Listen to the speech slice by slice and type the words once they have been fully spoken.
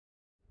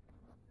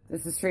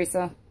This is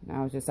Teresa.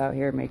 I was just out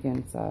here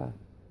making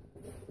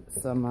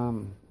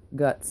some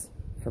guts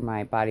for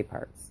my body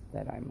parts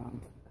that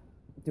I'm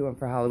doing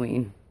for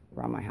Halloween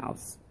around my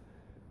house.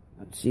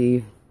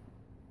 She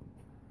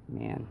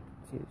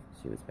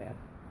was bad.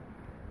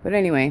 But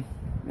anyway,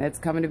 it's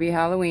coming to be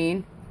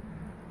Halloween,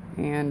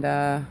 and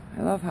I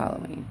love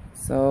Halloween.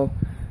 So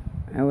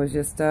I was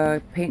just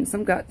painting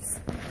some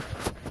guts.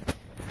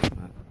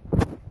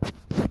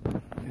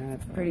 And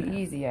it's pretty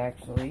easy,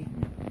 actually.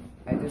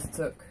 I just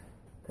took,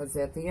 because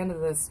at the end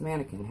of this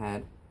mannequin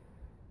head,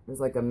 there's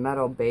like a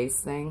metal base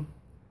thing.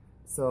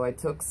 So I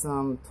took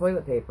some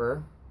toilet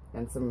paper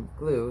and some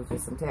glue,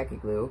 just some tacky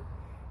glue,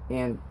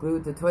 and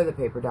glued the toilet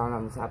paper down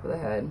on the top of the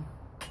head.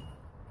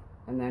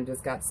 And then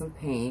just got some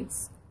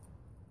paints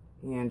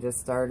and just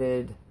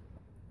started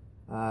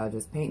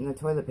just painting the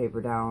toilet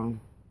paper down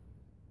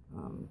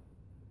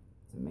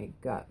to make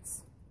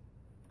guts.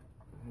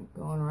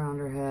 Going around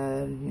her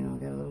head, you know,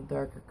 get a little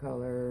darker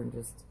color and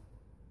just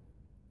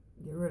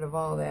get rid of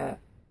all that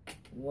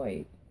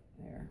white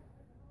there.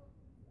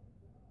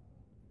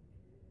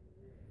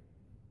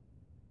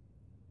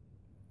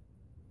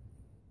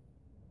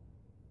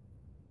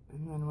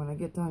 And then when I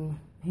get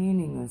done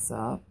painting this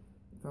up,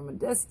 from a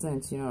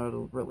distance, you know,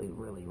 it'll really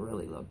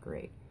look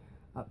great.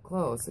 Up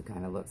close, it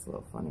kind of looks a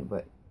little funny,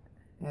 but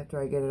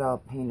after I get it all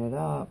painted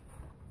up,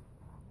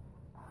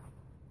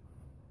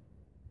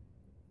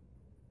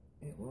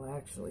 it will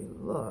actually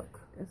look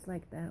just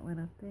like that one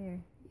up there.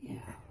 Yeah,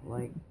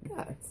 like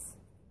guts.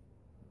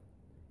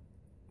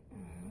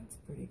 That's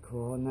pretty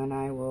cool. And then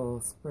I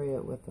will spray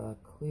it with a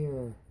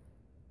clear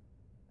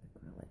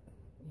acrylic.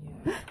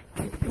 Yeah.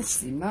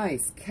 Oopsie,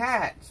 nice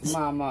catch,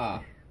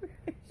 Mama.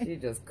 She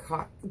just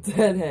caught the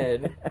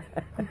deadhead.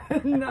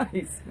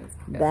 Nice.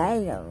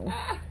 Damn.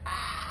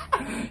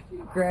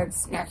 Greg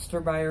snatched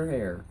her by her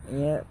hair.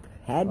 Yep.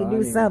 Had to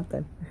do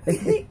something.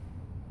 Nice.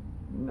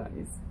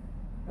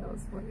 That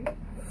was funny.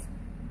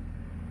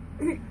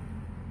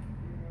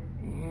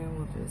 And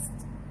we'll just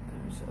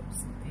finish up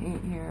some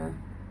paint here.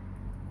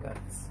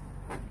 Guts.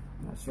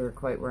 Not sure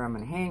quite where I'm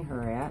going to hang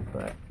her at,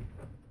 but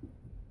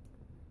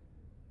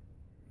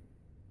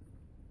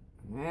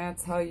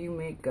that's how you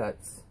make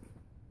guts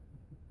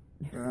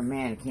for a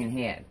mannequin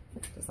head.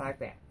 Just like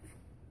that.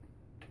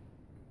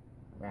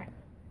 Right.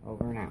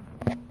 Over and out.